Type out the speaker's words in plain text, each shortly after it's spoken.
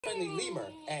Friendly lemur,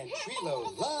 and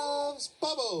Trilo loves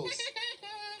bubbles.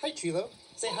 Hi, Trilo.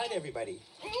 Say hi to everybody.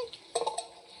 So,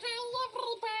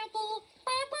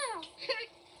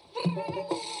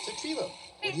 Trilo,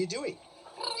 what are you doing?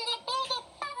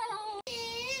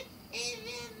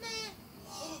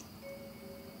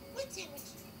 What sandwich?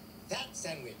 That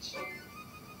sandwich.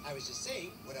 I was just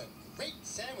saying what a great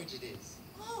sandwich it is.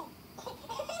 Oh,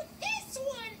 this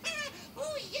one!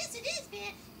 Oh, yes it is,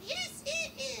 man. Yes,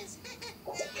 it is.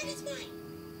 And it's mine.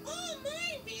 All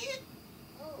mine, man.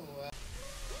 Oh,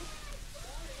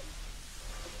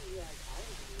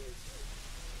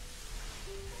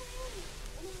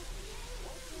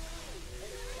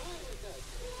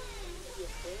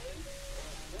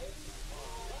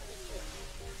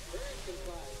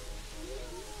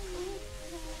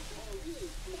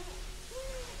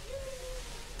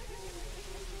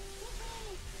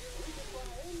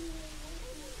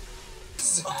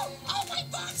 Oh, my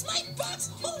box, my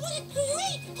box! Oh, what a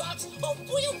great box! Oh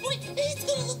boy, it's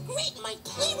gonna look great in my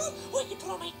playroom, or I can put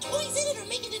all my toys in it, or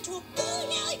make it into a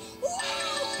bowling alley.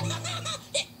 Wow!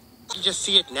 you just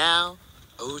see it now?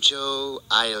 Ojo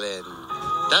Island.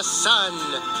 The sun,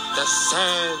 the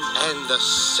sand, and the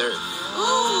surf.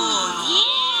 Ooh,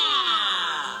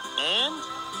 yeah! And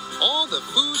all the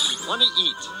food you want to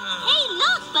eat. Hey,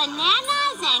 look,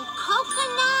 bananas and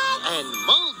coconuts. And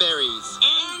mulberries.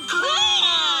 And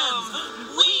clams!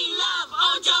 We love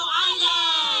Ojo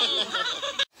Island!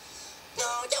 No,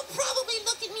 they'll probably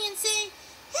look at me and say,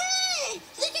 "Hey,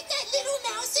 look at that little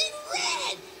mouse in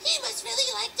red! He must really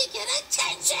like to get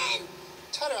attention!"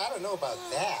 Tyler, I don't know about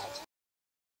that.